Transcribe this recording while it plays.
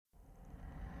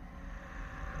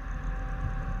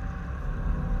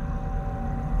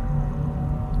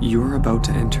You're about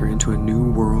to enter into a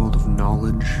new world of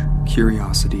knowledge,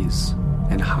 curiosities,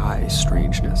 and high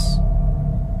strangeness.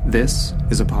 This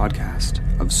is a podcast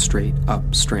of Straight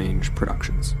Up Strange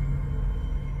Productions.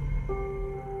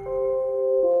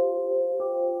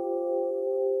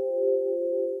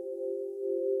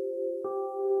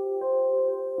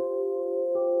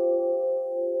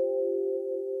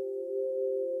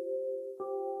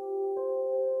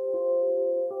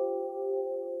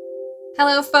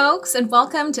 Hello, folks, and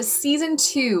welcome to Season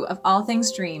 2 of All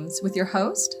Things Dreams with your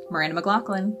host, Miranda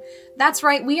McLaughlin. That's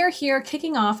right, we are here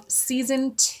kicking off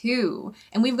Season 2,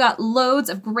 and we've got loads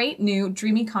of great new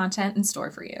dreamy content in store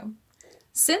for you.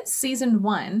 Since Season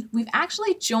 1, we've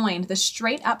actually joined the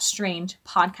Straight Up Strange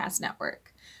podcast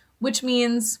network, which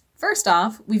means, first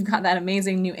off, we've got that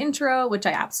amazing new intro, which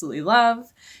I absolutely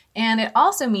love, and it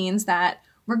also means that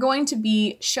we're going to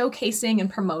be showcasing and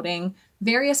promoting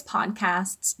various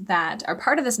podcasts that are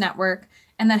part of this network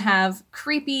and that have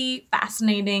creepy,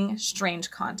 fascinating, strange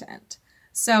content.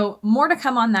 So more to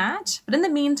come on that. But in the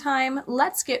meantime,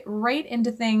 let's get right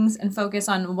into things and focus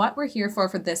on what we're here for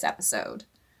this episode.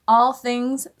 All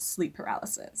things sleep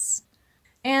paralysis.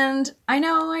 And I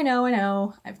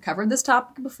know, I've covered this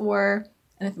topic before,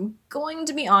 and if I'm going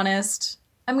to be honest,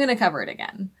 I'm going to cover it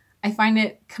again. I find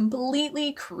it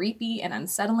completely creepy and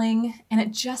unsettling, and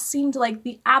it just seemed like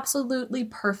the absolutely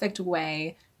perfect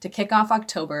way to kick off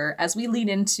October as we lead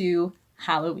into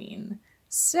Halloween.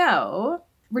 So,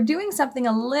 we're doing something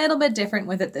a little bit different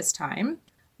with it this time.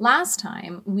 Last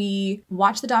time, we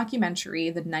watched the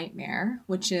documentary The Nightmare,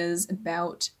 which is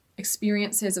about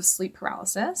experiences of sleep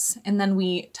paralysis, and then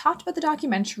we talked about the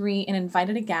documentary and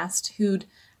invited a guest who'd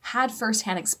had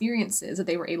firsthand experiences that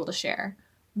they were able to share,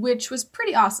 which was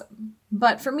pretty awesome.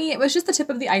 But for me, it was just the tip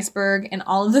of the iceberg and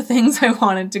all of the things I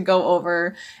wanted to go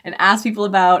over and ask people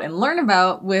about and learn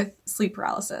about with sleep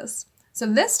paralysis. So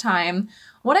this time,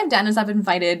 what I've done is I've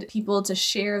invited people to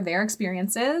share their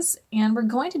experiences, and we're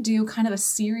going to do kind of a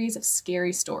series of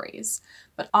scary stories.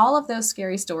 But all of those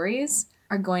scary stories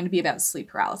are going to be about sleep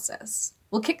paralysis.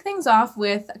 We'll kick things off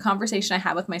with a conversation I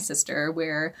had with my sister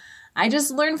where I just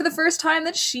learned for the first time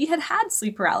that she had had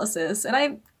sleep paralysis,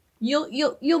 and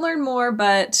You'll learn more,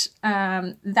 but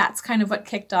that's kind of what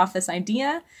kicked off this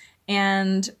idea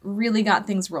and really got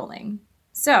things rolling.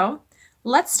 So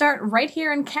let's start right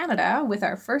here in Canada with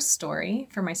our first story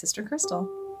for my sister Crystal.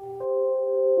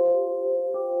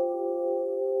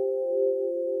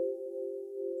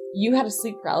 You had a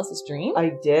sleep paralysis dream?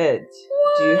 I did.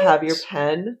 What? Do you have your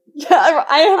pen? Yeah,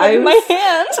 I have it in my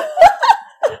hand.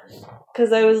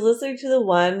 Because I was listening to the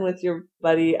one with your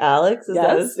buddy Alex. Is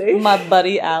that his name? My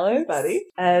buddy Alex. Buddy.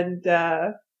 And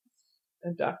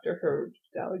Dr. Herb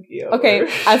Dalagio. Okay,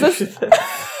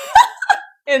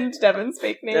 in Devin's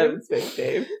fake name. Devin's fake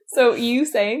name. So you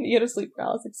saying that you had a sleep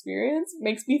paralysis experience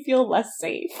makes me feel less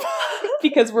safe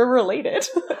because we're related.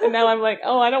 And now I'm like,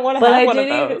 oh, I don't want to have one of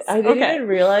those. I didn't even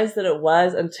realize that it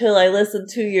was until I listened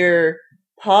to your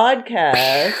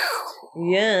podcast.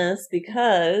 Yes,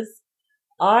 because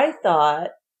I thought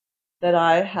that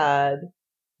I had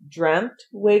dreamt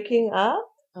waking up.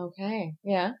 Okay.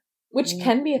 Yeah. Which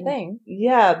can be a thing.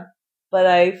 Yeah. But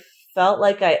I felt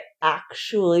like I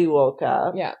actually woke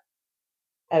up. Yeah.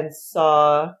 And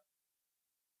saw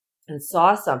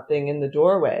something in the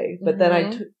doorway. But then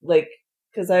I took,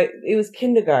 cause it was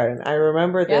kindergarten. I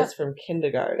remember this from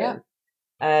kindergarten.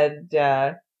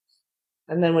 Yeah.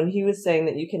 And then when he was saying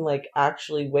that you can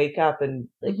actually wake up and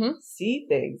see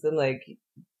things, and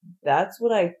that's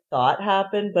what I thought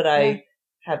happened, but I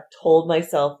have told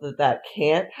myself that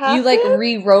can't happen. You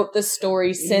rewrote the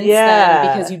story since then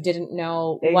because you didn't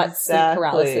know what sleep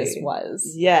paralysis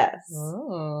was. Yes.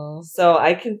 Oh. So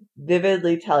I can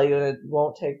vividly tell you, and it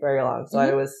won't take very long. So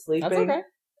I was sleeping.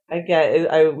 That's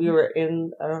okay. We were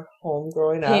in our home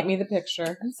growing up. Paint me the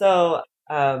picture. So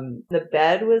the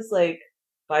bed was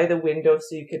by the window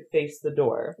so you could face the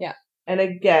door. Yeah. And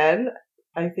again,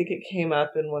 I think it came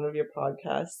up in one of your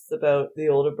podcasts about the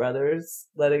older brothers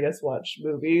letting us watch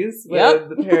movies when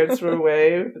the parents were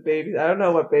away with the babies. I don't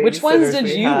know what babies. Which ones did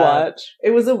you watch?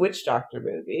 It was a witch doctor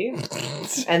movie.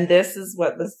 And this is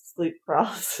what the sleep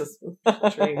paralysis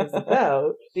dream is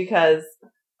about. Because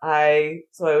I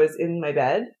was in my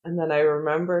bed, and then I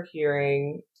remember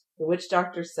hearing the witch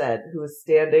doctor said, who was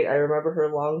standing, I remember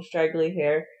her long straggly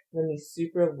hair, and these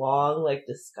super long,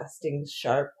 disgusting,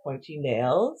 sharp, pointy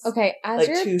nails. Okay, as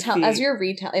you're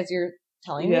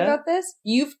telling me about this,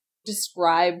 you've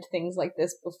described things like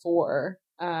this before.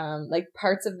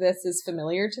 Parts of this is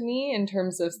familiar to me in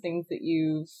terms of things that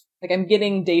you've I'm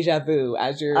getting deja vu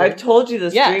as you're. I've told you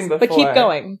this dream before, but keep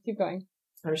going.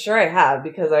 I'm sure I have,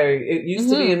 because it used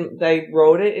to be I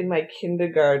wrote it in my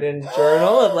kindergarten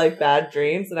journal of like bad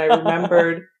dreams, and I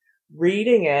remembered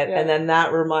reading it, and then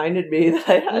that reminded me that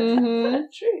I had that bad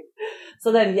dream.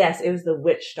 So then, yes, it was the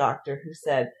witch doctor who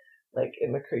said, like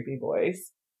in the creepy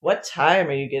voice, "What time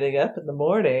are you getting up in the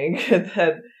morning?" And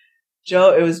then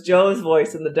it was Joe's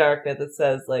voice in the darknet that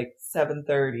says like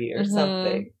 7:30 or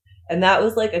something. And that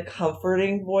was like a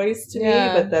comforting voice to me,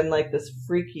 but then like this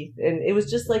freaky, and it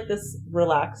was just like this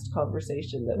relaxed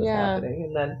conversation that was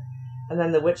happening. And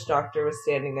then the witch doctor was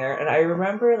standing there, and I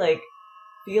remember like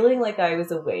feeling like I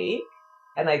was awake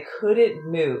and I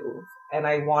couldn't move, and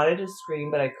I wanted to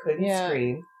scream, but I couldn't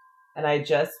scream. And I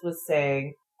just was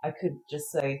saying, I could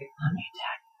just say, "Let me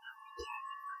attack."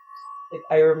 Like,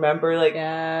 I remember like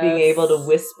being able to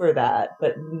whisper that,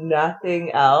 but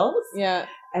nothing else. Yeah.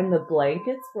 And the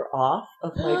blankets were off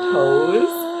of my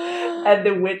toes. And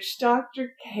the witch doctor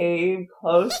came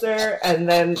closer and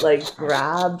then like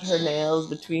grabbed her nails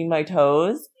between my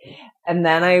toes. And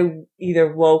then I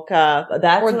either woke up,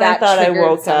 that's when I thought I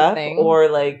woke up, or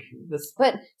like this.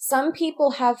 But some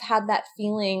people have had that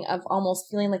feeling of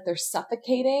almost feeling like they're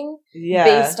suffocating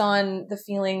based on the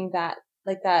feeling that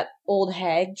like that old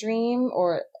hag dream,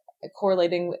 or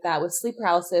correlating with that with sleep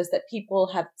paralysis, that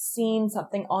people have seen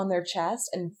something on their chest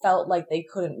and felt like they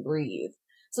couldn't breathe.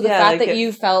 So the fact like that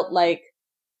you felt like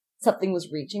something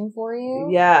was reaching for you.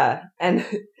 Yeah. And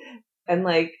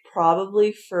like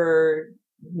probably for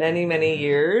many, many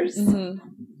years,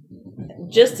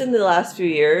 just in the last few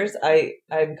years,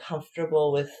 I'm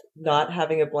comfortable with not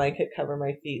having a blanket cover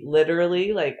my feet.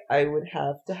 Literally, like I would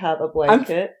have to have a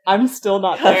blanket. I'm still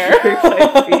not there.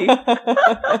 My feet.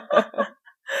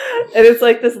 And it's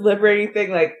like this liberating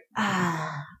thing, like,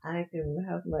 I can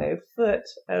have my foot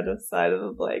out of sight of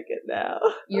the blanket now.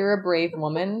 You're a brave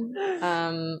woman.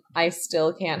 I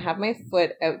still can't have my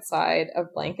foot outside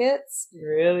of blankets.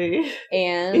 Really?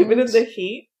 And even in the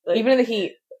heat? Like, even in the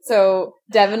heat. So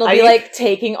Devin will be like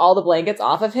taking all the blankets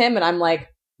off of him, and I'm like,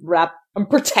 I'm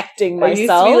protecting myself. I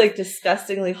used to be like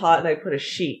disgustingly hot, and I put a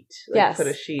sheet. Put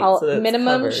a sheet so that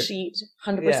minimum covered. Sheet,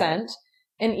 100%.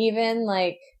 And even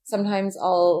like sometimes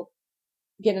I'll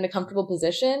get in a comfortable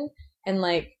position, and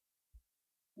like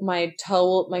my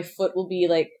foot will be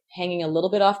like hanging a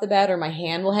little bit off the bed, or my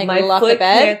hand will hang a little off the bed.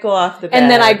 My foot can't go off the bed. And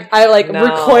then I like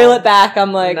recoil it back.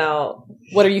 I'm like, no.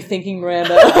 What are you thinking,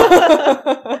 Miranda?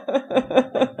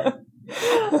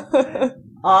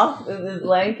 Off the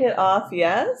blanket off,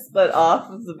 yes, but off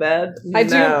of the bed,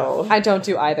 no. I don't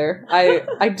do either.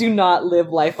 I do not live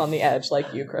life on the edge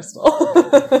like you, Crystal.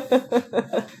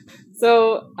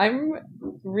 So I'm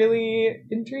really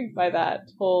intrigued by that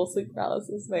whole sleep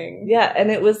paralysis thing. Yeah, and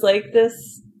it was like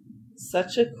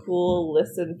such a cool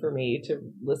listen for me to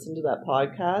listen to that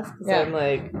podcast, because I'm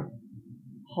like,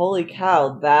 holy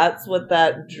cow, that's what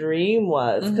that dream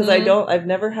was. Because I've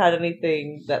never had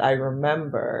anything that I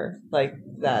remember like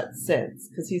that since.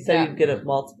 Because he said you'd get it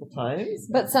multiple times.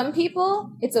 But some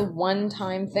people, it's a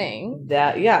one-time thing.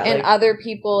 And like, other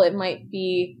people, it might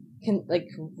be like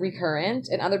recurrent,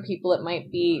 and other people, it might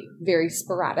be very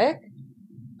sporadic.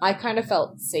 I kind of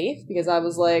felt safe because I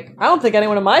was like, I don't think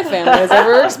anyone in my family has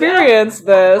ever experienced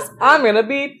this. I'm gonna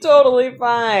be totally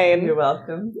fine. You're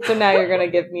welcome. So now you're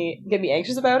gonna get me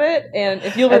anxious about it, and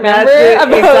if you'll remember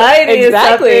about anxiety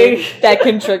exactly that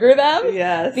can trigger them.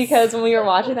 Yes. Because when we were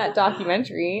watching that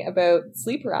documentary about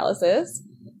sleep paralysis,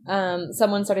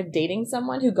 someone started dating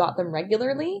someone who got them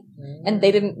regularly, and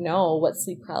they didn't know what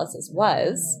sleep paralysis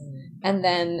was. And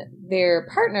then their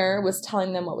partner was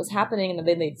telling them what was happening, and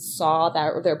then they saw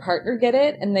that their partner get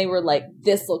it, and they were like,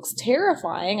 this looks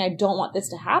terrifying. I don't want this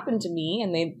to happen to me.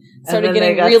 And they started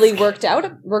getting really worked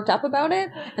up about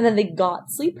it, and then they got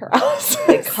sleep paralysis.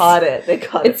 They caught it.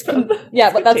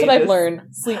 But that's what I've learned.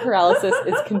 Sleep paralysis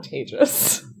is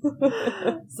contagious.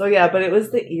 So yeah, but it was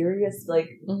the eeriest,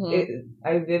 like,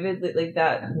 I vividly, like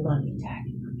that, mommy,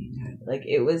 daddy, like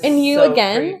it was and you so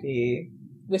again, creepy.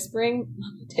 Whispering,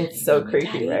 it's so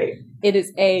creepy, right? It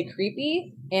is A,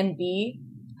 creepy, and B,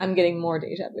 I'm getting more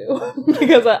deja vu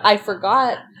because I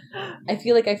forgot. I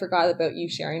feel like I forgot about you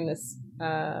sharing this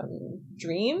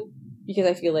dream, because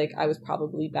I feel like I was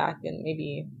probably back in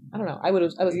maybe, I don't know, I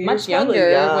was much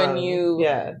younger when you,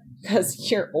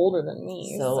 because you're older than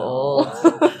me, so old.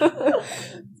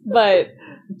 But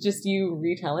just you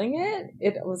retelling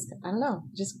it was, I don't know,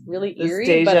 just really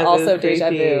eerie, but also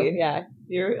deja vu. Yeah.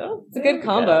 It's a good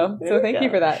combo. So thank you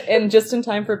for that. And just in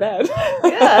time for bed.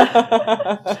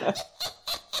 Yeah.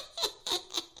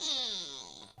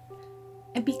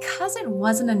 And because it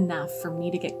wasn't enough for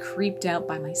me to get creeped out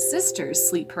by my sister's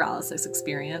sleep paralysis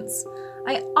experience,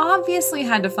 I obviously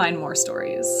had to find more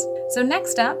stories. So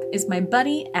next up is my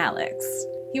buddy Alex.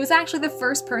 He was actually the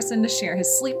first person to share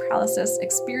his sleep paralysis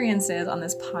experiences on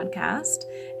this podcast,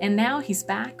 and now he's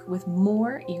back with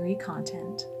more eerie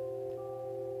content.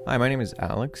 Hi, my name is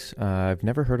Alex. I've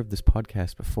never heard of this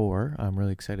podcast before. I'm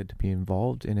really excited to be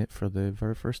involved in it for the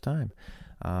very first time.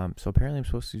 So apparently I'm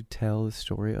supposed to tell the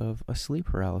story of a sleep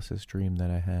paralysis dream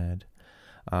that I had.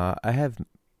 I have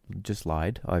just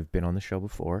lied. I've been on the show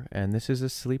before, and this is a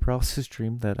sleep paralysis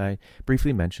dream that I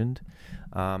briefly mentioned.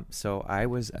 So I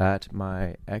was at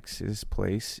my ex's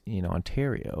place in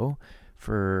Ontario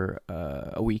for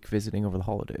a week visiting over the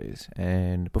holidays,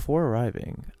 and before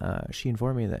arriving, she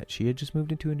informed me that she had just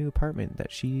moved into a new apartment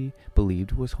that she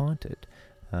believed was haunted.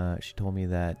 She told me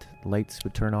that lights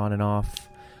would turn on and off,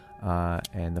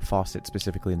 and the faucet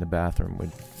specifically in the bathroom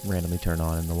would randomly turn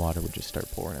on and the water would just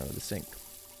start pouring out of the sink.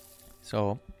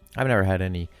 So I've never had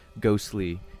any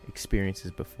ghostly experiences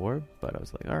before, but I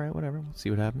was like, all right, whatever, we'll see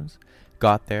what happens.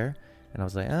 Got there, and I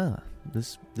was like,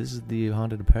 this is the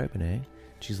haunted apartment, eh?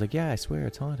 She's like, yeah, I swear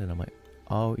it's haunted. I'm like,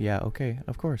 oh, yeah, okay,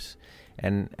 of course.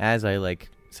 And as I,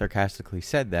 sarcastically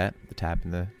said that, the tap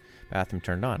in the bathroom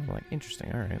turned on. I'm like,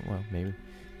 interesting, all right, well,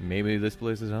 maybe this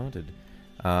place is haunted.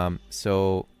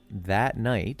 So that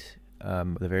night,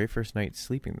 the very first night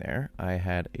sleeping there, I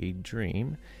had a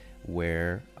dream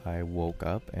where I woke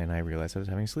up and I realized I was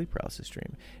having a sleep paralysis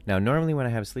dream. Now, normally when I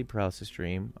have a sleep paralysis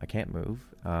dream, I can't move.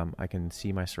 I can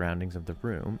see my surroundings of the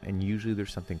room, and usually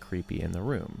there's something creepy in the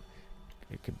room.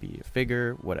 It could be a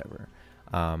figure, whatever.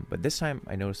 But this time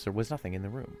I noticed there was nothing in the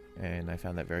room, and I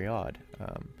found that very odd.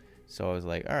 So I was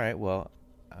like, all right, well,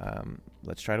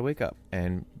 let's try to wake up.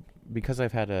 And because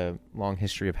I've had a long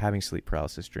history of having sleep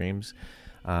paralysis dreams,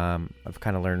 I've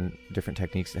kind of learned different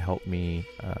techniques to help me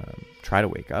try to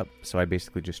wake up. So I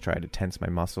basically just try to tense my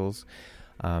muscles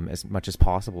as much as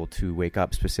possible to wake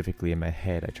up, specifically in my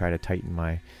head. I try to tighten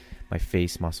my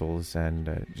face muscles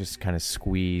and just kind of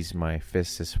squeeze my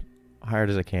fists as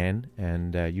hard as I can,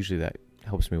 and usually that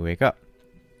helps me wake up.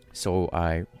 So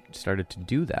I started to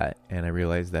do that, and I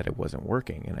realized that it wasn't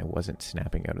working, and I wasn't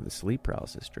snapping out of the sleep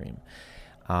paralysis dream.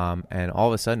 And all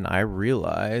of a sudden I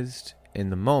realized in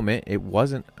the moment it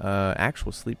wasn't an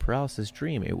actual sleep paralysis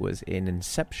dream. It was an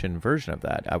Inception version of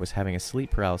that. I was having a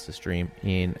sleep paralysis dream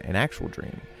in an actual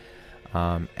dream.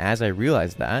 As I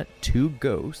realized that, two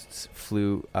ghosts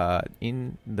flew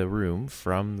in the room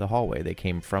from the hallway. They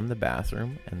came from the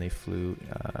bathroom, and they flew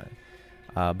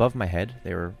above my head.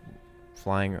 They were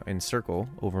flying in circle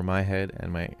over my head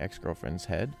and my ex-girlfriend's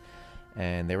head,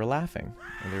 and they were laughing.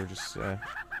 And they were just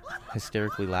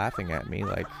hysterically laughing at me,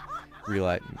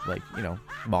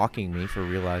 mocking me for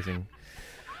realizing,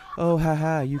 oh,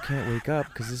 haha, you can't wake up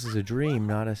because this is a dream,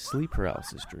 not a sleep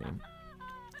paralysis dream.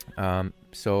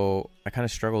 So I kind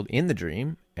of struggled in the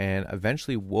dream and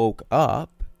eventually woke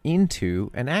up into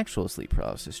an actual sleep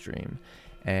paralysis dream,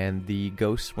 and the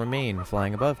ghosts remain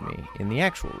flying above me in the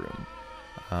actual room.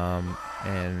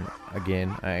 And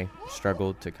again, I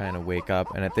struggled to kind of wake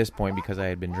up, and at this point, because I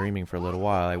had been dreaming for a little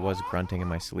while, I was grunting in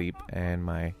my sleep, and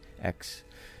my ex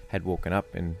had woken up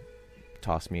and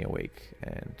tossed me awake,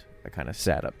 and I kind of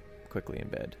sat up quickly in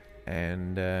bed.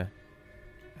 And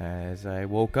as I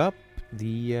woke up,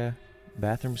 the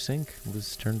bathroom sink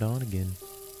was turned on again.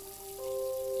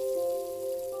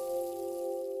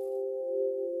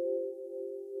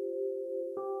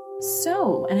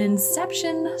 So, an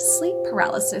Inception sleep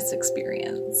paralysis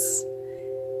experience.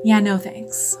 Yeah, no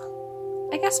thanks.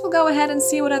 I guess we'll go ahead and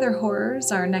see what other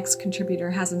horrors our next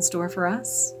contributor has in store for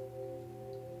us.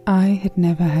 I had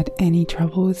never had any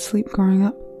trouble with sleep growing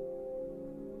up.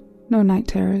 No night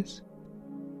terrors.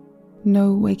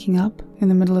 No waking up in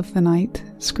the middle of the night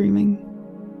screaming.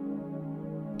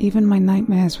 Even my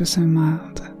nightmares were so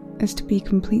mild as to be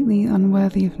completely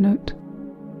unworthy of note.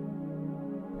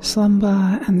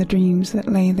 Slumber and the dreams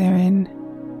that lay therein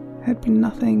had been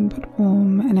nothing but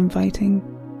warm and inviting.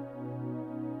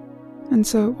 And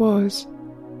so it was,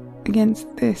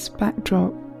 against this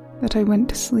backdrop, that I went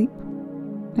to sleep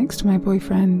next to my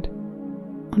boyfriend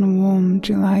on a warm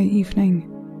July evening.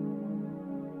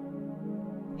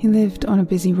 He lived on a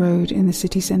busy road in the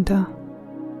city centre.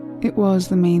 It was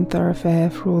the main thoroughfare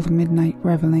for all the midnight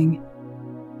revelling,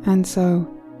 and so,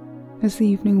 as the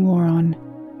evening wore on,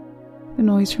 the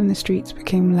noise from the streets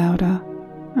became louder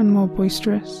and more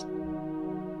boisterous.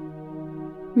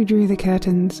 We drew the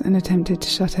curtains and attempted to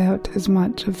shut out as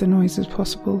much of the noise as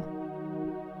possible,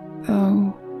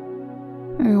 though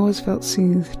I always felt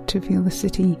soothed to feel the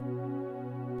city,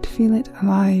 to feel it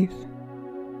alive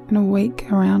and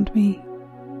awake around me.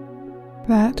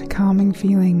 That calming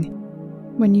feeling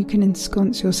when you can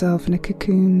ensconce yourself in a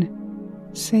cocoon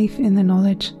safe in the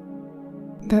knowledge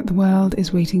that the world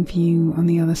is waiting for you on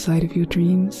the other side of your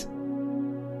dreams.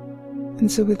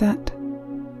 And so with that,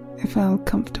 I fell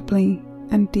comfortably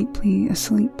and deeply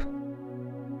asleep.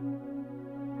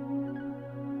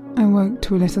 I woke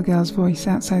to a little girl's voice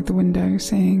outside the window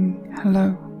saying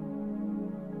hello.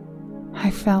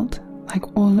 I felt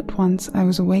like all at once I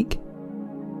was awake,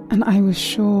 and I was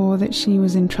sure that she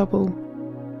was in trouble.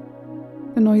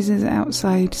 The noises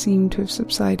outside seemed to have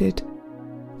subsided,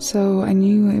 so I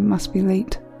knew it must be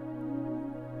late,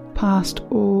 past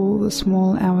all the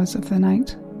small hours of the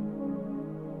night,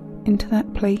 into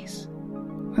that place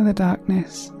where the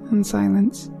darkness and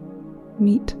silence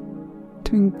meet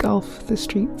to engulf the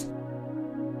streets.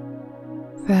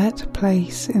 That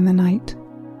place in the night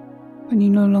when you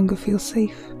no longer feel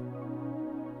safe.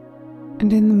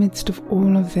 And in the midst of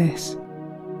all of this,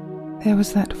 there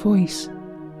was that voice,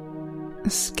 a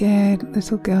scared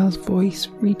little girl's voice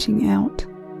reaching out.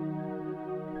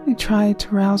 I tried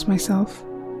to rouse myself,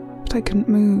 but I couldn't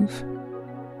move.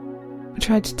 I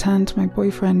tried to turn to my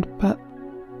boyfriend, but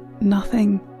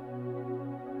nothing.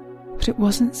 But it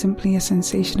wasn't simply a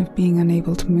sensation of being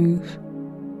unable to move,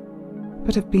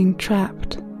 but of being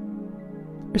trapped,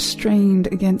 restrained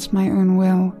against my own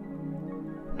will,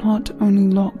 not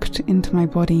only locked into my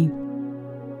body,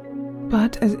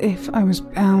 but as if I was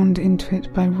bound into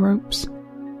it by ropes.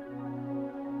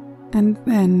 And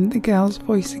then the girl's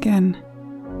voice again,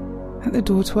 at the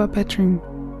door to our bedroom.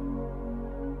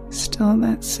 Still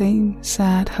that same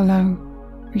sad hello,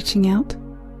 reaching out.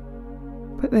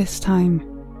 But this time,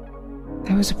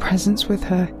 there was a presence with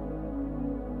her.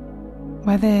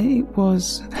 Whether it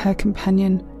was her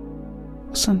companion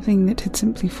or something that had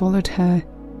simply followed her,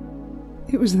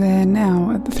 it was there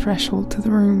now at the threshold to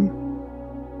the room.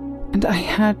 And I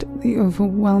had the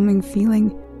overwhelming feeling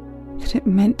that it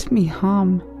meant me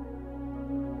harm,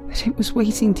 that it was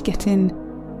waiting to get in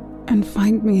and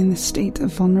find me in the state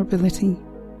of vulnerability.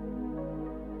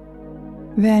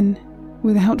 Then,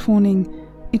 without warning,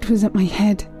 it was at my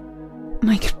head, and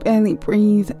I could barely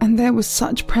breathe, and there was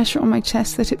such pressure on my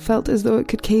chest that it felt as though it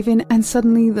could cave in, and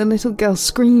suddenly the little girl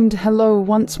screamed hello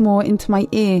once more into my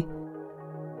ear.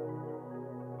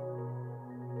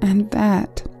 And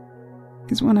that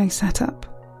is when I sat up,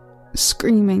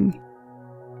 screaming,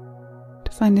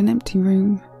 to find an empty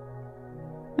room,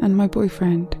 and my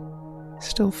boyfriend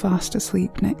still fast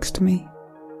asleep next to me.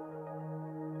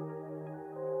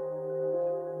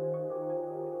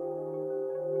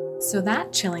 So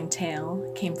that chilling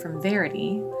tale came from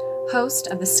Verity, host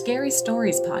of the Scary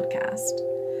Stories podcast.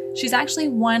 She's actually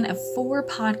one of 4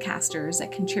 podcasters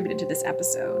that contributed to this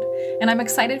episode, and I'm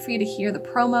excited for you to hear the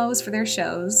promos for their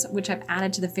shows, which I've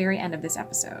added to the very end of this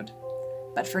episode.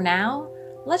 But for now,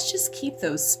 let's just keep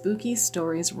those spooky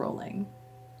stories rolling.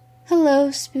 Hello,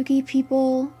 spooky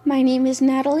people. My name is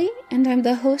Natalie, and I'm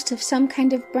the host of Some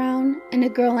Kind of Brown and A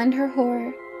Girl and Her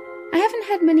Horror. I haven't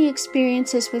had many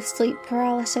experiences with sleep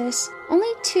paralysis, only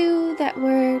 2 that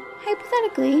were,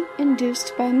 hypothetically,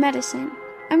 induced by medicine.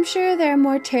 I'm sure there are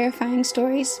more terrifying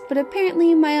stories, but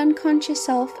apparently my unconscious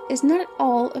self is not at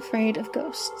all afraid of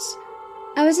ghosts.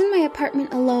 I was in my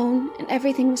apartment alone, and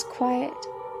everything was quiet.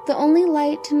 The only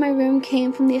light in my room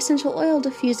came from the essential oil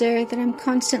diffuser that I'm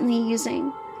constantly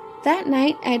using. That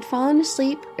night, I had fallen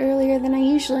asleep earlier than I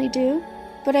usually do,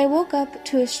 but I woke up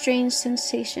to a strange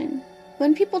sensation.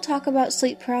 When people talk about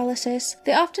sleep paralysis,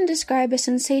 they often describe a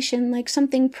sensation like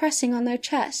something pressing on their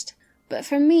chest. But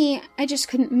for me, I just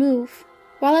couldn't move.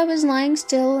 While I was lying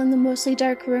still in the mostly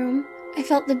dark room, I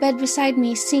felt the bed beside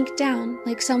me sink down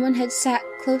like someone had sat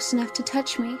close enough to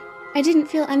touch me. I didn't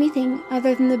feel anything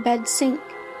other than the bed sink.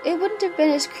 It wouldn't have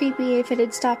been as creepy if it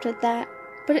had stopped at that,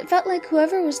 but it felt like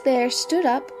whoever was there stood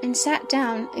up and sat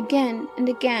down again and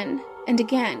again and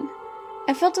again.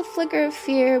 I felt a flicker of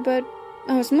fear, but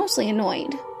I was mostly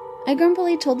annoyed. I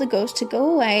grumpily told the ghost to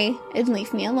go away and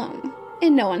leave me alone,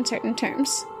 in no uncertain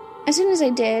terms. As soon as I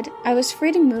did, I was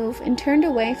free to move and turned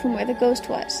away from where the ghost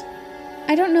was.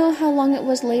 I don't know how long it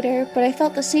was later, but I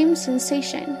felt the same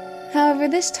sensation. However,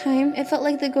 this time, it felt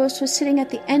like the ghost was sitting at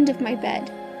the end of my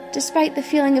bed. Despite the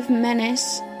feeling of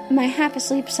menace, my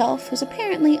half-asleep self was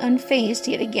apparently unfazed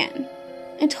yet again.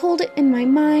 I told it in my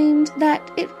mind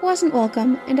that it wasn't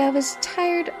welcome, and I was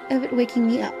tired of it waking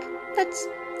me up. That's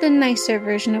the nicer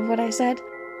version of what I said.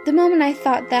 The moment I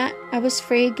thought that, I was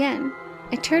free again.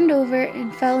 I turned over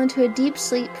and fell into a deep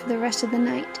sleep for the rest of the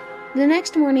night. The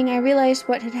next morning I realized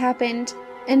what had happened,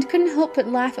 and couldn't help but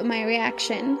laugh at my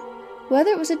reaction.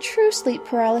 Whether it was a true sleep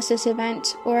paralysis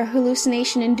event, or a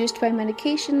hallucination induced by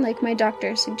medication like my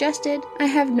doctor suggested, I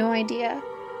have no idea.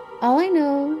 All I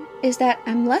know is that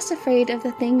I'm less afraid of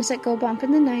the things that go bump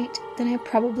in the night than I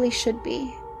probably should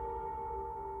be.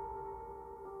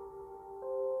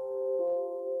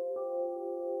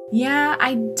 Yeah,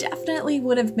 I definitely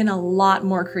would have been a lot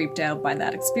more creeped out by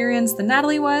that experience than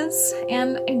Natalie was,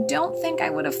 and I don't think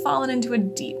I would have fallen into a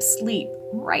deep sleep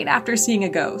right after seeing a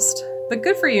ghost. But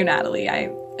good for you, Natalie. I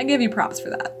give you props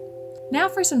for that. Now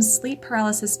for some sleep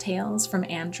paralysis tales from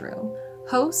Andrew,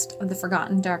 host of the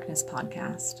Forgotten Darkness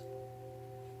podcast.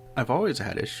 I've always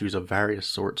had issues of various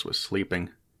sorts with sleeping.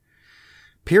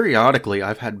 Periodically,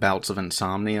 I've had bouts of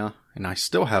insomnia, and I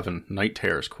still have night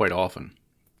terrors quite often.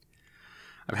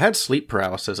 I've had sleep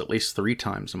paralysis at least 3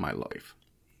 times in my life.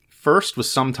 First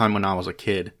was sometime when I was a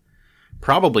kid,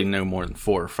 probably no more than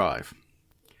 4 or 5.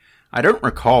 I don't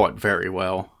recall it very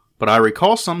well, but I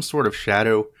recall some sort of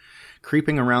shadow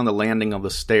creeping around the landing of the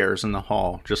stairs in the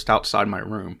hall just outside my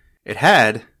room. It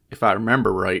had, if I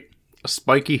remember right, a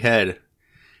spiky head,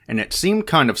 and it seemed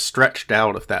kind of stretched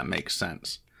out, if that makes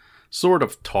sense. Sort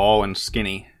of tall and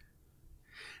skinny.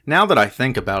 Now that I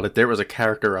think about it, there was a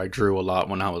character I drew a lot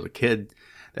when I was a kid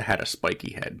that had a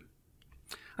spiky head.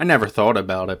 I never thought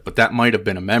about it, but that might have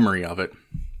been a memory of it.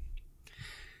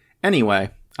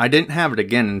 Anyway, I didn't have it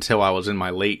again until I was in my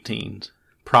late teens,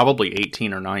 probably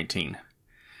 18 or 19.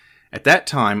 At that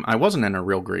time, I wasn't in a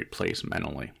real great place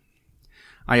mentally.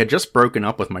 I had just broken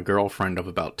up with my girlfriend of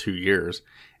about 2 years,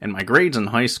 and my grades in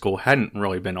high school hadn't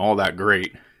really been all that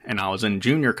great, and I was in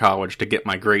junior college to get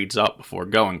my grades up before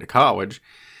going to college,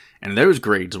 and those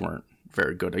grades weren't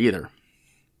very good either.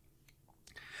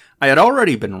 I had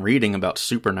already been reading about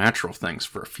supernatural things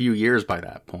for a few years by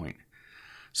that point,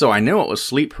 so I knew it was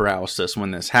sleep paralysis when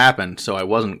this happened, so I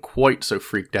wasn't quite so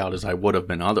freaked out as I would have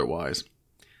been otherwise.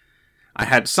 I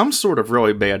had some sort of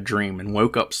really bad dream and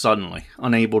woke up suddenly,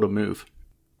 unable to move.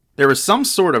 There was some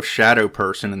sort of shadow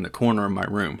person in the corner of my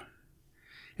room.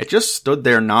 It just stood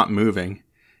there not moving,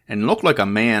 and looked like a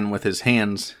man with his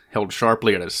hands held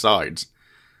sharply at his sides,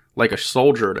 like a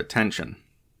soldier at attention.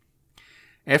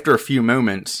 After a few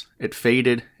moments, it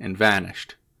faded and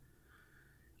vanished.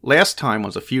 Last time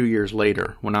was a few years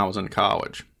later, when I was in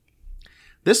college.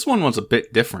 This one was a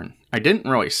bit different. I didn't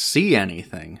really see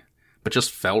anything, but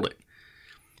just felt it.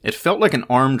 It felt like an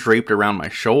arm draped around my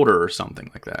shoulder or something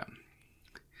like that.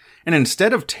 And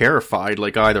instead of terrified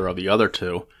like either of the other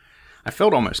two, I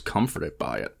felt almost comforted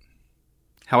by it.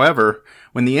 However,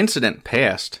 when the incident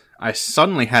passed, I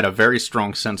suddenly had a very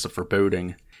strong sense of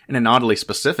foreboding, and an oddly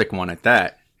specific one at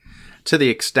that, to the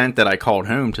extent that I called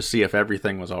home to see if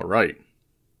everything was alright.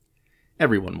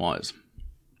 Everyone was.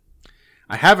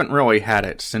 I haven't really had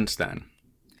it since then.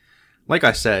 Like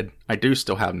I said, I do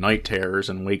still have night terrors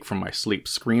and wake from my sleep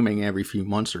screaming every few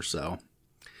months or so.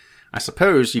 I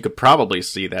suppose you could probably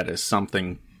see that as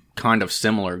something kind of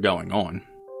similar going on.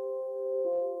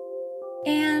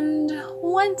 And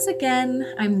once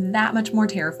again, I'm that much more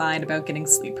terrified about getting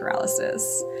sleep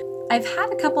paralysis. I've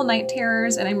had a couple night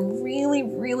terrors, and I'm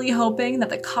really hoping that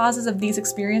the causes of these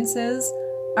experiences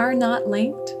are not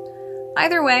linked.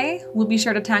 Either way, we'll be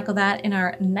sure to tackle that in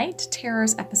our Night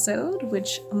Terrors episode,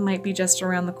 which might be just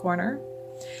around the corner.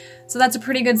 So that's a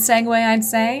pretty good segue, I'd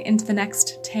say, into the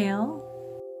next tale.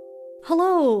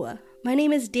 Hello, my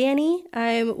name is Danny.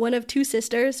 I'm one of 2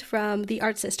 sisters from the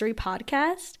Arts History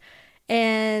podcast,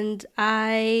 and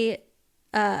I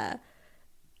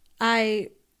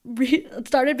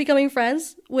started becoming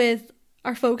friends with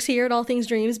our folks here at All Things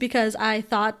Dreams because I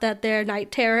thought that their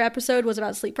Night Terror episode was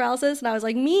about sleep paralysis, and I was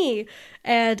like, me!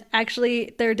 And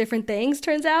actually, they're different things,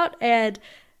 turns out, and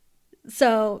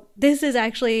so this is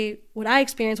actually what I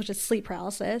experienced, which is sleep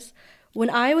paralysis. When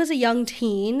I was a young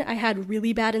teen, I had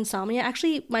really bad insomnia.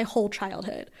 Actually, my whole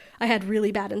childhood, I had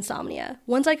really bad insomnia.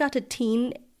 Once I got to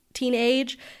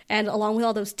teenage, and along with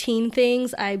all those teen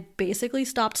things, I basically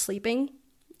stopped sleeping,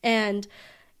 and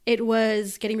it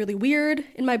was getting really weird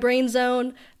in my brain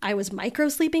zone. I was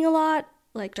micro-sleeping a lot,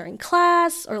 like during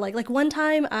class, or like one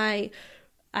time I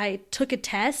took a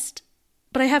test,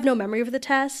 but I have no memory of the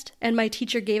test, and my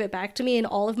teacher gave it back to me, and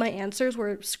all of my answers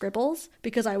were scribbles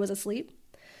because I was asleep.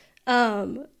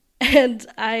 So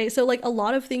a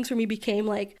lot of things for me became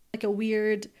like a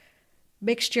weird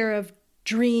mixture of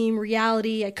dream,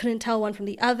 reality. I couldn't tell one from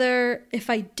the other. If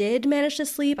I did manage to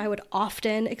sleep, I would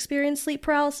often experience sleep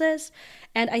paralysis.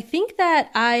 And I think that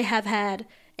I have had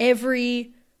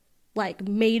every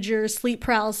major sleep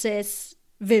paralysis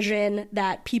vision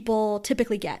that people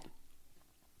typically get.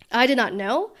 I did not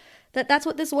know that that's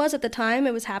what this was at the time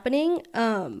it was happening.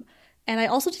 And I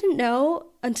also didn't know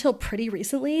until pretty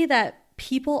recently that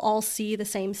people all see the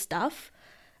same stuff.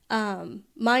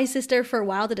 My sister for a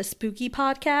while did a spooky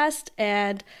podcast,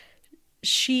 and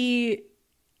she,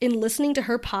 in listening to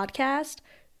her podcast,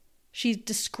 she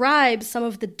describes some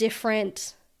of the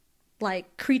different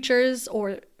like creatures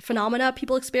or phenomena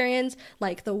people experience,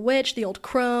 like the witch, the old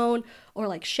crone, or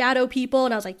like shadow people.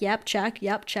 And I was like, yep, check.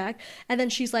 And then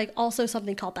she's like, also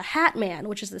something called the Hat Man,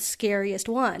 which is the scariest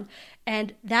one.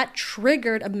 And that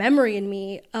triggered a memory in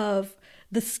me of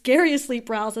the scariest sleep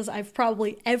paralysis I've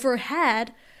probably ever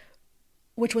had,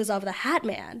 which was of the Hat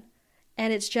Man.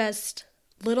 And it's just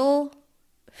little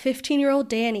 15-year-old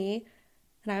Danny,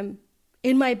 and I'm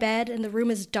in my bed and the room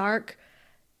is dark,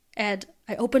 and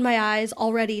I open my eyes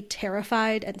already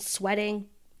terrified and sweating.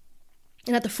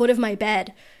 And at the foot of my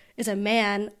bed is a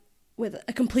man with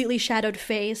a completely shadowed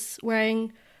face,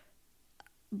 wearing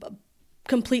a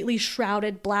completely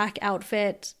shrouded black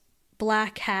outfit,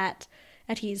 black hat,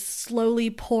 and he's slowly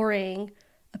pouring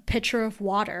a pitcher of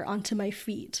water onto my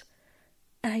feet.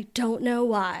 And I don't know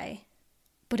why,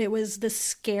 but it was the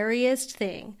scariest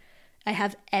thing I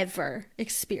have ever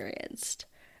experienced.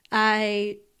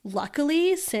 I,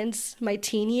 luckily, since my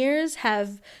teen years,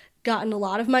 have gotten a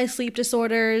lot of my sleep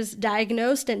disorders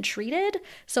diagnosed and treated,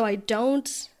 so I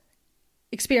don't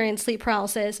experience sleep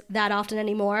paralysis that often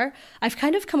anymore. I've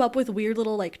kind of come up with weird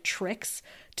little like tricks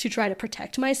to try to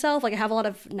protect myself. Like I have a lot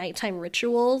of nighttime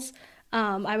rituals.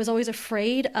 I was always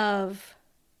afraid of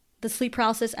the sleep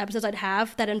paralysis episodes I'd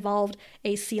have that involved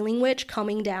a ceiling witch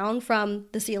coming down from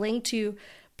the ceiling to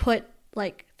put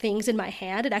like things in my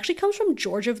hand. It actually comes from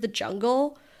George of the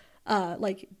Jungle,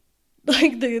 like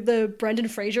the Brendan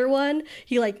Fraser one.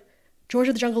 He like George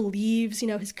of the Jungle leaves,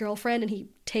 his girlfriend, and he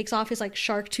takes off his like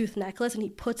shark tooth necklace and he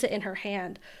puts it in her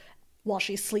hand while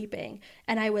she's sleeping.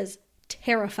 And I was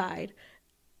terrified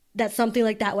that something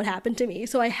like that would happen to me.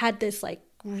 So I had this like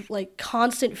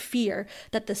constant fear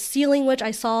that the ceiling witch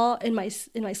I saw in my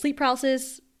sleep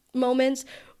paralysis moments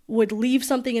would leave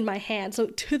something in my hand. So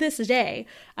to this day,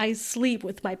 I sleep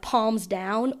with my palms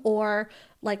down or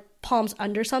like palms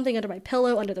under something, under my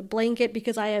pillow, under the blanket,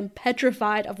 because I am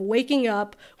petrified of waking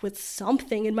up with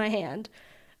something in my hand.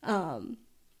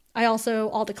 I also,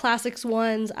 all the classics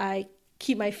ones, I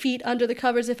keep my feet under the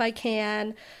covers if I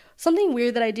can. Something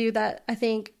weird that I do that I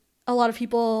think a lot of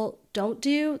people don't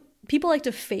do, people like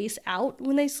to face out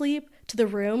when they sleep to the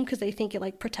room because they think it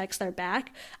like protects their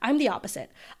back. I'm the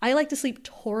opposite. I like to sleep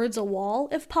towards a wall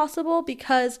if possible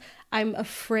because I'm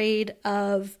afraid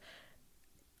of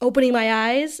opening my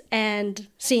eyes and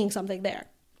seeing something there.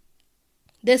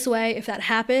 This way, if that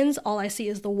happens, all I see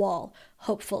is the wall,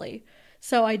 hopefully.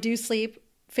 So I do sleep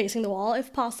facing the wall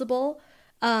if possible.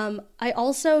 I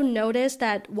also noticed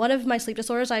that one of my sleep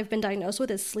disorders I've been diagnosed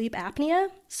with is sleep apnea.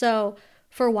 So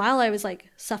for a while I was like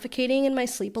suffocating in my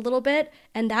sleep a little bit,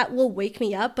 and that will wake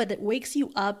me up, but it wakes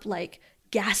you up like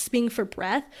gasping for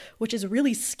breath, which is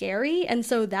really scary. And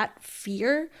so that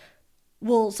fear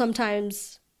will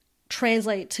sometimes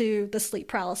translate to the sleep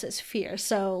paralysis fear.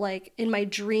 So like in my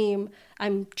dream,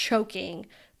 I'm choking,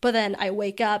 but then I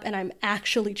wake up and I'm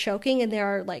actually choking. And there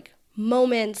are like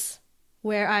moments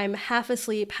where I'm half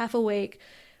asleep, half awake,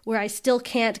 where I still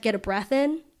can't get a breath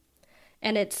in.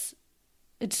 And it's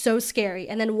so scary.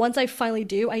 And then once I finally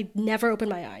do, I never open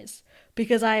my eyes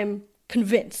because I'm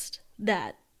convinced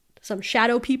that some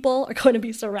shadow people are going to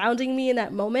be surrounding me in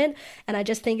that moment. And I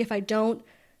just think if I don't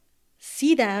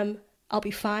see them, I'll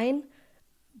be fine.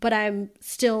 But I'm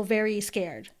still very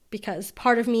scared because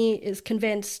part of me is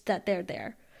convinced that they're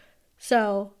there.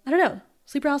 So I don't know.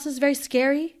 Sleep paralysis is very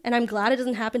scary, and I'm glad it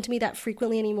doesn't happen to me that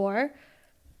frequently anymore.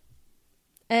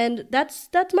 And that's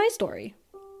my story.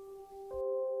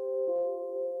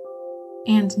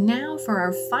 And now for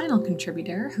our final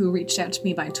contributor who reached out to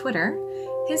me by Twitter.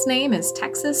 His name is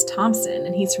Texas Thompson,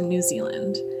 and he's from New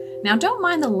Zealand. Now, don't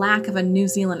mind the lack of a New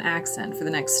Zealand accent for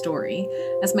the next story,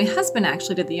 as my husband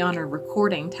actually did the honor of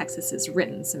recording Texas's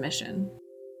written submission.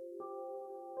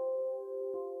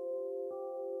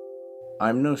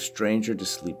 I'm no stranger to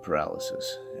sleep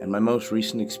paralysis, and my most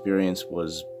recent experience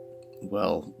was,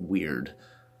 well, weird.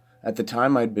 At the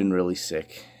time, I'd been really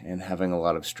sick and having a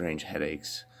lot of strange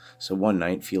headaches. So one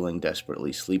night, feeling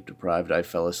desperately sleep-deprived, I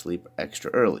fell asleep extra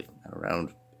early, at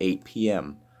around 8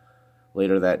 p.m.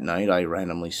 Later that night, I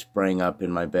randomly sprang up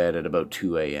in my bed at about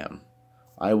 2 a.m.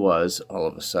 I was, all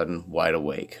of a sudden, wide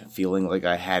awake, feeling like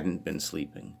I hadn't been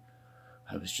sleeping.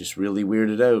 I was just really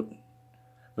weirded out.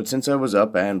 But since I was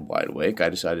up and wide awake, I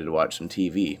decided to watch some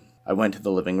TV. I went to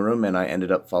the living room, and I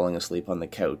ended up falling asleep on the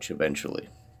couch eventually,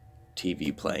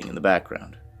 TV playing in the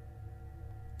background.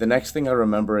 The next thing I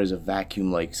remember is a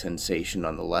vacuum-like sensation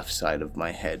on the left side of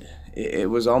my head. It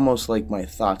was almost like my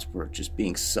thoughts were just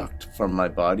being sucked from my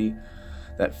body.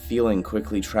 That feeling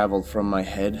quickly traveled from my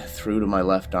head through to my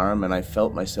left arm, and I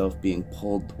felt myself being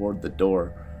pulled toward the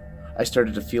door. I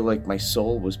started to feel like my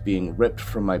soul was being ripped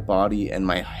from my body and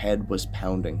my head was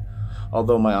pounding.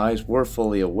 Although my eyes were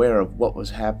fully aware of what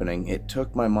was happening, it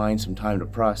took my mind some time to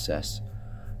process.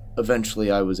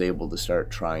 Eventually, I was able to start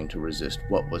trying to resist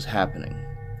what was happening.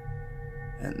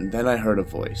 And then I heard a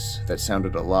voice that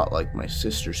sounded a lot like my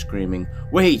sister screaming,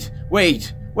 "Wait!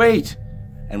 Wait! Wait!"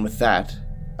 And with that,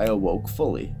 I awoke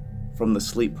fully from the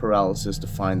sleep paralysis to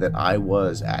find that I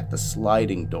was at the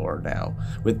sliding door now,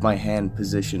 with my hand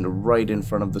positioned right in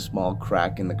front of the small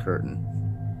crack in the curtain.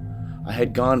 I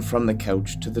had gone from the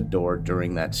couch to the door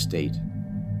during that state,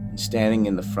 and standing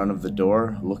in the front of the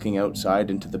door, looking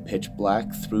outside into the pitch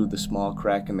black through the small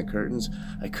crack in the curtains,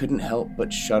 I couldn't help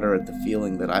but shudder at the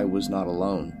feeling that I was not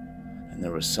alone, and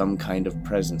there was some kind of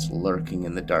presence lurking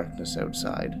in the darkness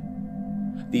outside.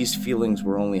 These feelings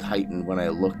were only heightened when I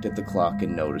looked at the clock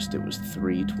and noticed it was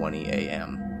 3:20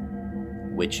 a.m.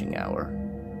 Witching hour.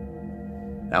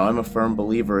 Now, I'm a firm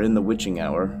believer in the witching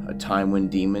hour, a time when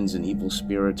demons and evil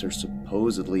spirits are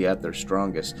supposedly at their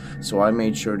strongest, so I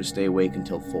made sure to stay awake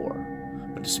until 4.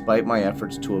 But despite my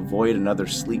efforts to avoid another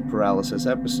sleep paralysis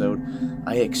episode,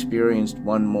 I experienced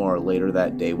one more later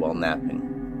that day while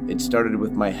napping. It started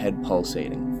with my head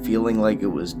pulsating, feeling like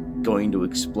it was going to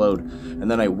explode,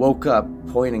 and then I woke up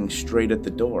pointing straight at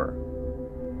the door.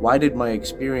 Why did my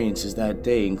experiences that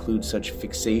day include such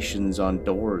fixations on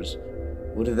doors?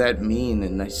 What did that mean?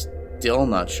 And I'm still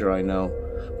not sure I know,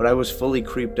 but I was fully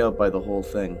creeped out by the whole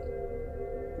thing.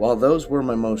 While those were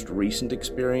my most recent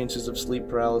experiences of sleep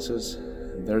paralysis,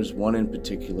 there's one in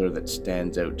particular that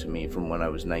stands out to me from when I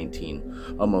was 19,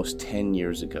 almost 10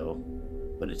 years ago,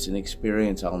 but it's an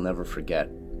experience I'll never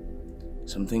forget.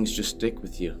 Some things just stick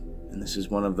with you, and this is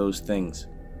one of those things.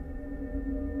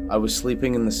 I was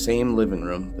sleeping in the same living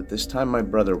room, but this time my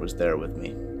brother was there with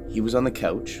me. He was on the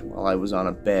couch, while I was on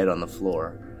a bed on the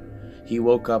floor. He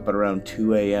woke up at around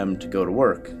 2 a.m. to go to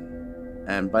work,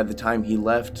 and by the time he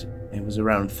left, it was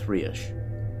around 3ish.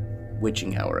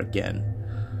 Witching hour again.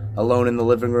 Alone in the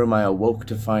living room, I awoke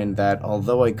to find that,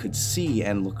 although I could see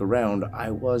and look around,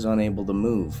 I was unable to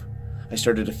move. I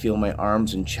started to feel my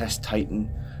arms and chest tighten.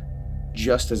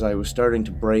 Just as I was starting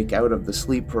to break out of the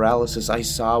sleep paralysis, I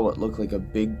saw what looked like a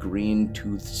big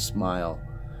green-toothed smile,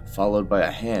 followed by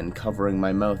a hand covering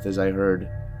my mouth as I heard,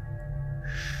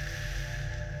 "Shh."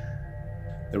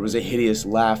 There was a hideous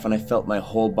laugh, and I felt my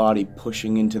whole body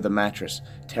pushing into the mattress.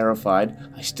 Terrified,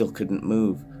 I still couldn't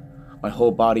move. My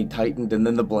whole body tightened, and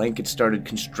then the blanket started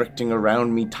constricting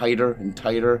around me tighter and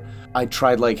tighter. I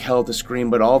tried like hell to scream,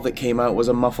 but all that came out was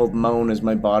a muffled moan as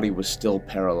my body was still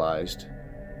paralyzed.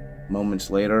 Moments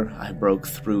later, I broke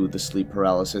through the sleep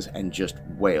paralysis and just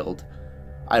wailed.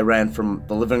 I ran from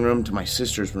the living room to my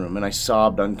sister's room, and I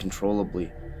sobbed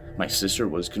uncontrollably. My sister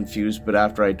was confused, but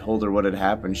after I told her what had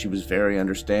happened, she was very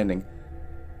understanding.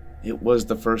 It was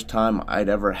the first time I'd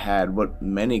ever had what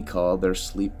many call their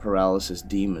sleep paralysis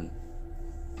demon.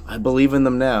 I believe in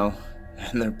them now,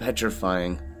 and they're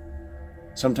petrifying.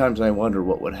 Sometimes I wonder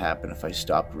what would happen if I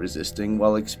stopped resisting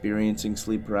while experiencing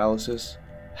sleep paralysis.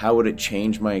 How would it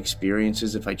change my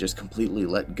experiences if I just completely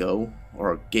let go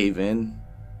or gave in?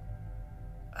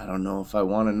 I don't know if I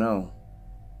want to know.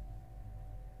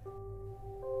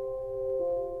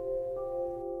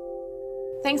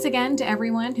 Thanks again to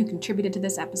everyone who contributed to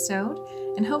this episode,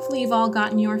 and hopefully you've all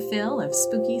gotten your fill of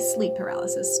spooky sleep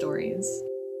paralysis stories.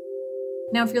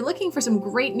 Now, if you're looking for some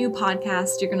great new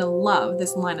podcasts, you're going to love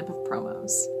this lineup of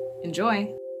promos.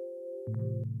 Enjoy!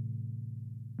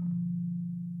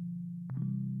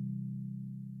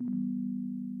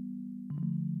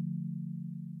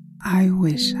 I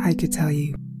wish I could tell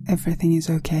you everything is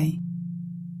okay.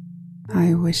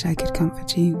 I wish I could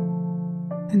comfort you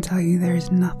and tell you there is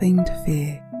nothing to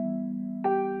fear.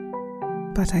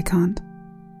 But I can't.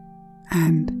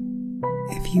 And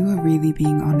if you are really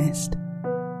being honest,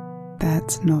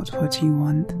 that's not what you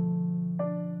want.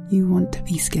 You want to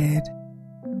be scared.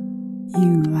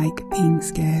 You like being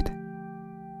scared.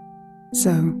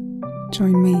 So,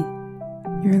 join me,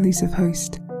 your elusive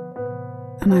host,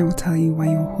 and I will tell you why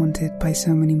you're haunted by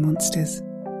so many monsters.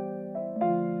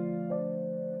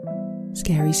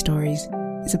 Scary Stories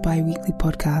is a bi-weekly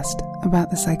podcast about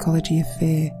the psychology of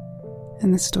fear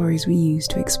and the stories we use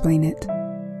to explain it.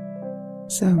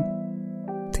 So,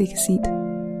 take a seat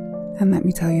and let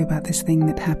me tell you about this thing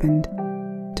that happened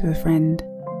to a friend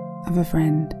of a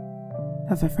friend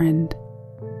of a friend.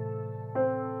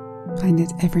 Find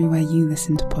it everywhere you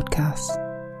listen to podcasts.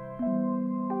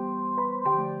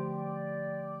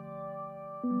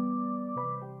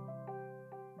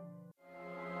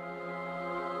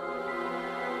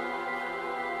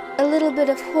 little bit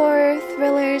of horror,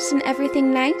 thrillers, and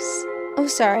everything nice? Oh,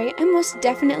 sorry, I most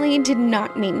definitely did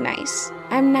not mean nice.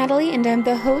 I'm Natalie, and I'm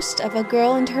the host of A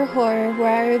Girl and Her Horror, where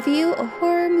I review a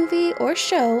horror movie or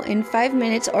show in 5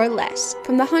 minutes or less.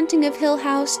 From The Haunting of Hill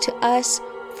House to Us,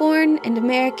 foreign and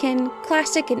American,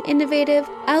 classic and innovative,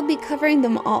 I'll be covering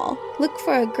them all. Look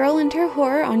for A Girl and Her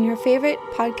Horror on your favorite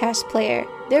podcast player.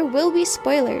 There will be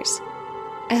spoilers.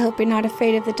 I hope you're not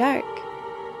afraid of the dark.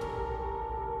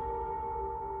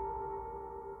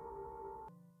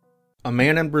 A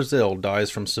man in Brazil dies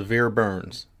from severe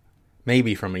burns,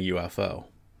 maybe from a UFO.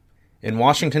 In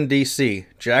Washington, D.C.,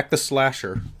 Jack the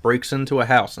Slasher breaks into a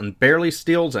house and barely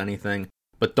steals anything,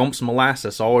 but dumps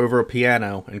molasses all over a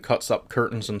piano and cuts up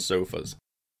curtains and sofas.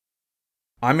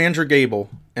 I'm Andrew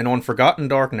Gable, and on Forgotten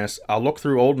Darkness, I'll look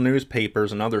through old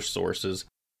newspapers and other sources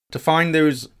to find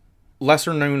those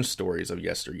lesser-known stories of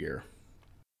yesteryear.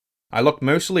 I look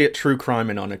mostly at true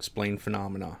crime and unexplained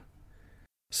phenomena.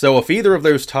 So if either of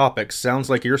those topics sounds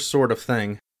like your sort of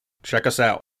thing, check us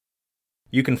out.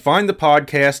 You can find the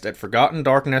podcast at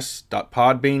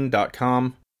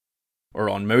forgottendarkness.podbean.com or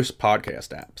on most podcast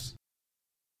apps.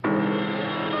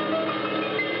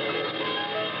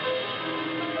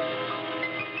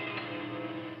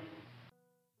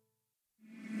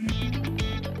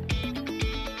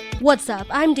 What's up?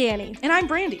 I'm Danny. And I'm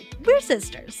Brandy. We're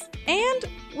sisters. And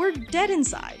we're dead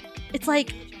inside. It's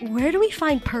like, where do we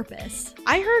find purpose?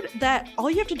 I heard that all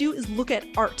you have to do is look at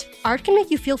art. Art can make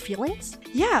you feel feelings?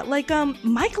 Yeah, like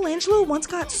Michelangelo once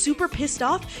got super pissed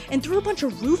off and threw a bunch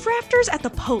of roof rafters at the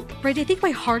Pope. Right, I think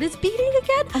my heart is beating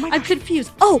again? Oh my gosh. I'm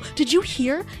confused. Oh, did you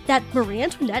hear that Marie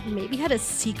Antoinette maybe had a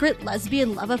secret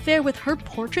lesbian love affair with her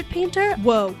portrait painter?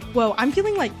 Whoa, I'm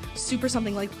feeling like super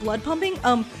something, like blood pumping.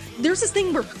 There's this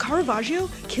thing where Caravaggio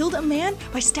killed a man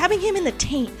by stabbing him in the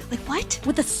taint. Like, what?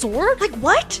 With a sword? Like,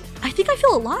 what? I think I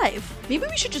feel alive. Maybe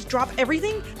we should just drop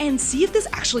everything and see if this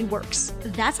actually works.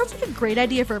 That sounds like a great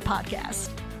idea for a podcast.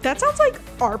 That sounds like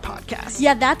our podcast.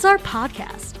 Yeah, that's our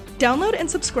podcast. Download and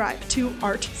subscribe to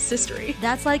Art Sistery.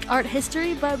 That's like art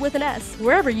history, but with an S.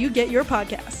 Wherever you get your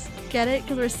podcasts. Get it?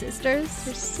 Because we're sisters?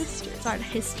 We're sisters. It's art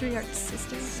history, art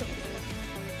sisters.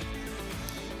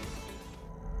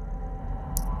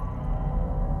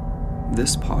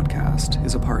 This podcast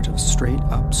is a part of Straight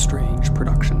Up Strange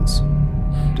Productions.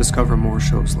 Discover more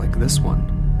shows like this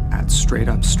one at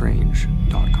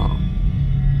straightupstrange.com.